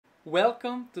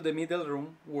Welcome to the Middle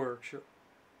Room workshop.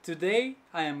 Today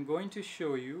I am going to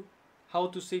show you how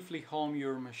to safely home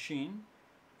your machine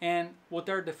and what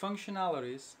are the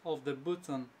functionalities of the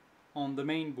button on the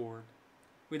main board.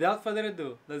 Without further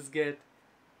ado, let's get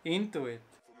into it.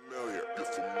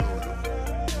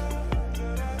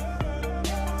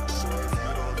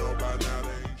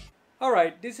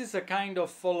 Alright, this is a kind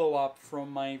of follow-up from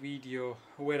my video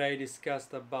where I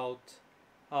discussed about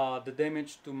the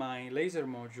damage to my laser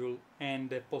module and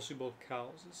the possible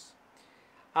causes.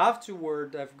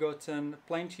 Afterward, I've gotten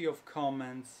plenty of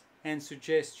comments and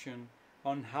suggestions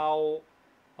on how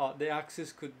the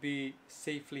access could be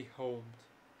safely homed.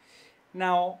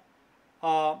 Now,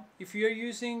 if you're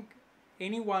using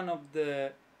any one of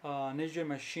the NEJE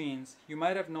machines, you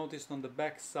might have noticed on the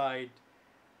back side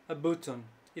a button.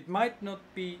 It might not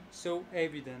be so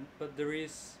evident, but there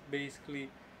is basically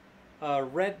a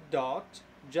red dot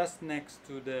just next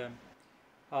to the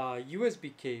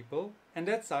USB cable, and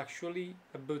that's actually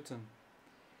a button.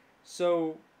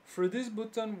 So through this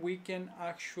button we can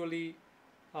actually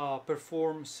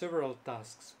perform several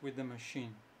tasks with the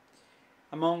machine,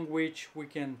 among which we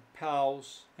can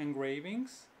pause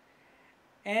engravings,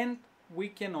 and we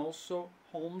can also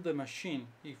home the machine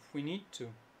if we need to.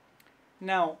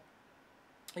 Now,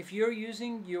 if you're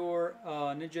using your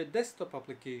NEJE desktop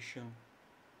application,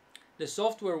 the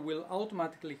software will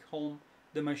automatically home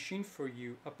the machine for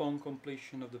you upon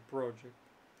completion of the project.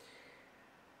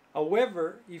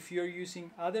 However, if you're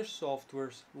using other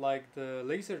softwares like the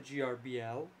Laser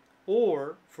GRBL,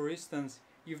 or for instance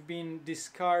you've been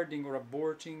discarding or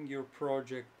aborting your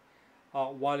project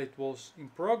while it was in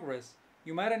progress,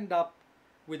 you might end up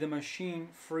with the machine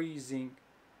freezing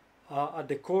at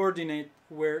the coordinate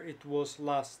where it was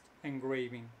last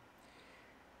engraving.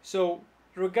 So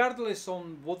regardless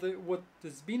on what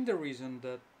has been the reason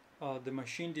that the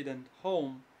machine didn't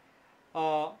home,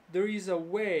 there is a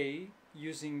way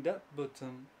using that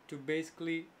button to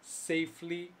basically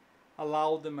safely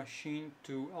allow the machine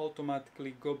to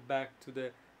automatically go back to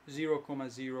the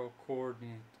 0,0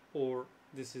 coordinate, or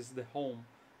this is the home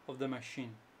of the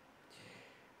machine.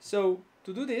 So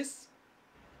to do this,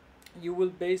 you will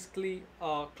basically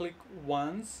click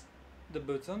once the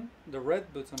button, the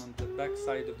red button on the back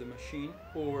side of the machine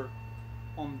or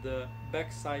on the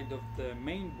back side of the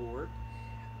main board,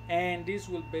 and this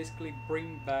will basically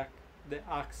bring back the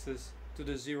access to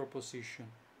the 0 position,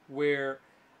 where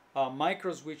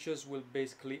micro switches will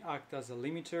basically act as a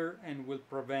limiter and will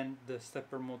prevent the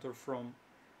stepper motor from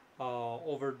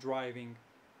overdriving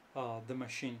the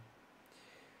machine.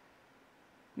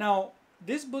 Now,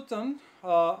 this button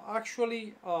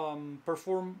actually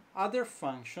performs other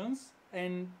functions,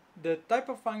 and the type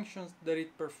of functions that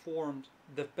it performs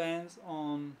depends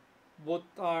on what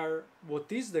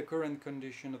is the current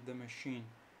condition of the machine,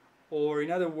 or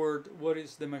in other words, what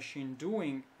is the machine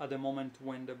doing at the moment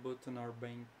when the buttons are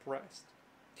being pressed.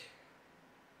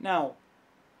 Now,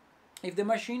 if the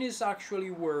machine is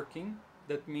actually working,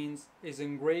 that means is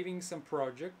engraving some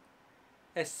project,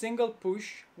 a single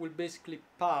push will basically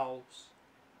pause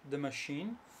the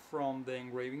machine from the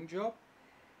engraving job,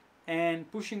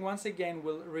 and pushing once again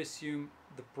will resume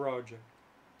the project.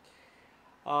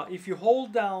 If you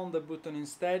hold down the button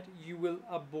instead, you will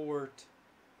abort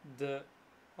the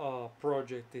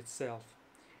project itself.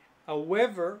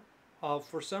 However,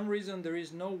 for some reason there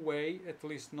is no way, at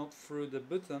least not through the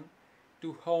button,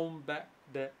 to home back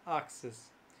the access.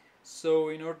 So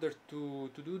in order to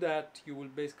do that, you will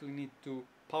basically need to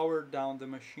power down the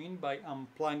machine by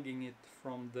unplugging it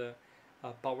from the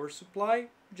power supply,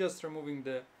 just removing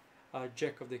the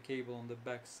jack of the cable on the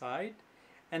back side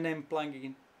and then plugging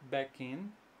it back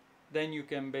in. Then you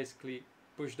can basically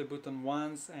push the button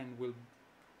once and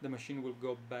the machine will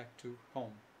go back to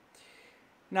home.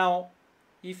 Now,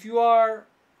 if you are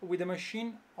with the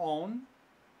machine on,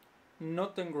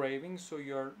 not engraving, so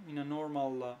you're in a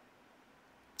normal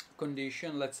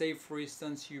condition, let's say for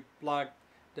instance you plugged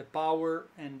the power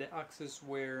and the access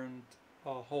weren't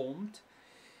homed,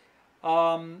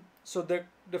 so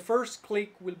the first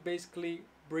click will basically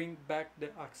bring back the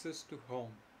access to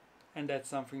home, and that's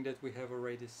something that we have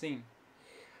already seen.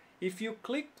 If you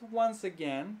clicked once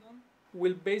again,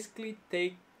 will basically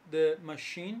take the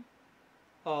machine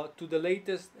to the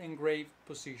latest engraved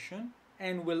position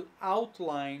and will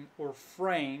outline or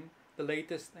frame the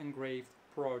latest engraved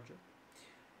project.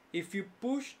 If you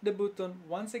push the button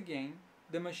once again,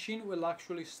 the machine will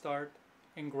actually start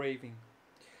engraving.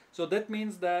 So that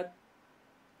means that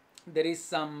there is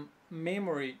some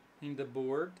memory in the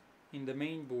board, in the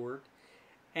main board,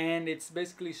 and it's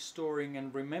basically storing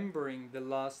and remembering the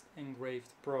last engraved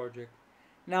project.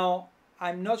 Now,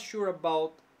 I'm not sure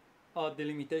about the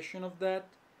limitation of that.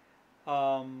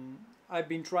 I've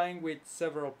been trying with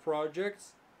several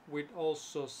projects with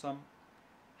also some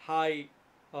high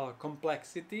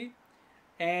complexity,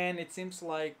 and it seems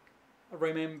like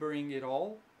remembering it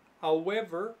all.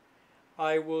 However,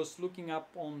 I was looking up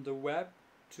on the web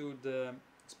to the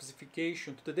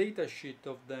specification, to the data sheet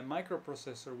of the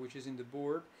microprocessor which is in the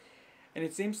board, and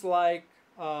it seems like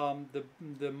the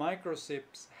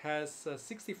microchips has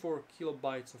 64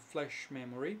 kilobytes of flash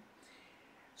memory.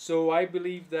 So I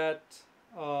believe that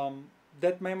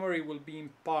that memory will be in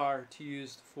part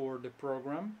used for the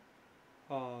program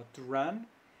to run,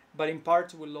 but in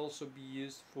part will also be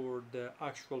used for the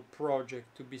actual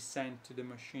project to be sent to the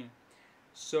machine.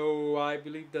 So I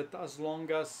believe that as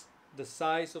long as the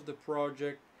size of the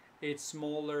project is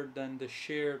smaller than the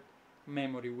shared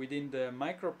memory within the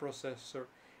microprocessor,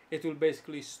 it will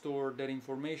basically store that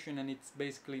information, and it's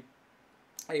basically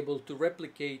able to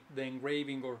replicate the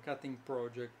engraving or cutting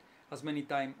project as many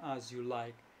times as you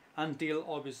like, until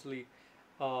obviously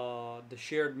the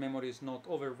shared memory is not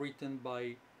overwritten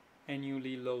by a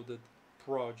newly loaded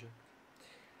project.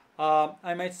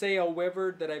 I might say,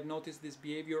 however, that I've noticed this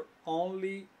behavior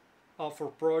only for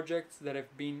projects that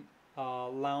have been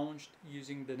launched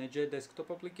using the NEJE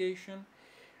desktop application.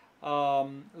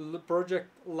 Project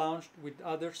launched with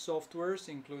other softwares,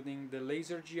 including the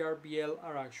Laser GRBL,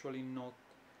 are actually not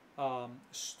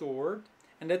stored,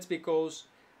 and that's because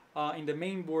in the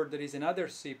main board there is another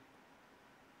SIP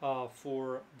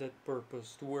for that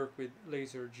purpose, to work with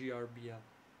Laser GRBL.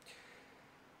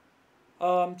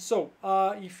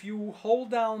 If you hold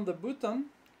down the button,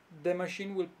 the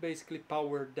machine will basically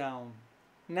power down.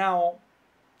 Now,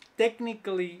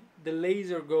 technically the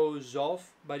laser goes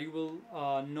off, but you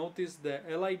will notice the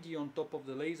LED on top of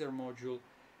the laser module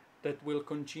that will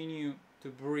continue to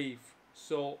breathe.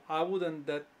 So I wouldn't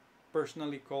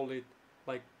personally call it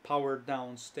like power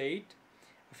down state.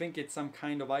 I think it's some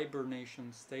kind of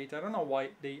hibernation state. I don't know why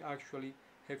they actually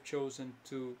have chosen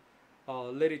to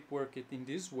let it work it in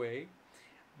this way.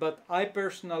 But I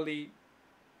personally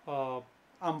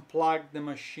unplug the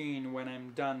machine when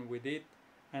I'm done with it,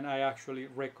 and I actually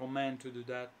recommend to do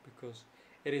that because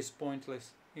it is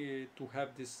pointless to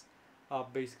have this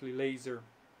basically laser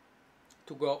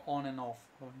to go on and off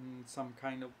in some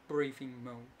kind of breathing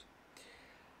mode.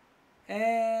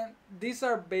 And these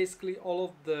are basically all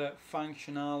of the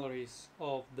functionalities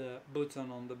of the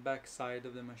button on the back side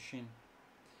of the machine.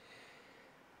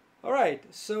 Alright,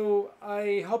 so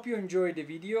I hope you enjoyed the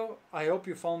video. I hope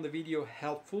you found the video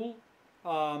helpful.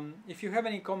 If you have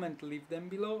any comment, leave them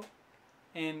below.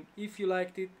 And if you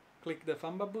liked it, click the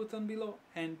thumb up button below.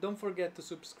 And don't forget to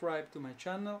subscribe to my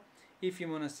channel if you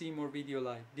want to see more videos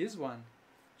like this one.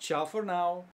 Ciao for now!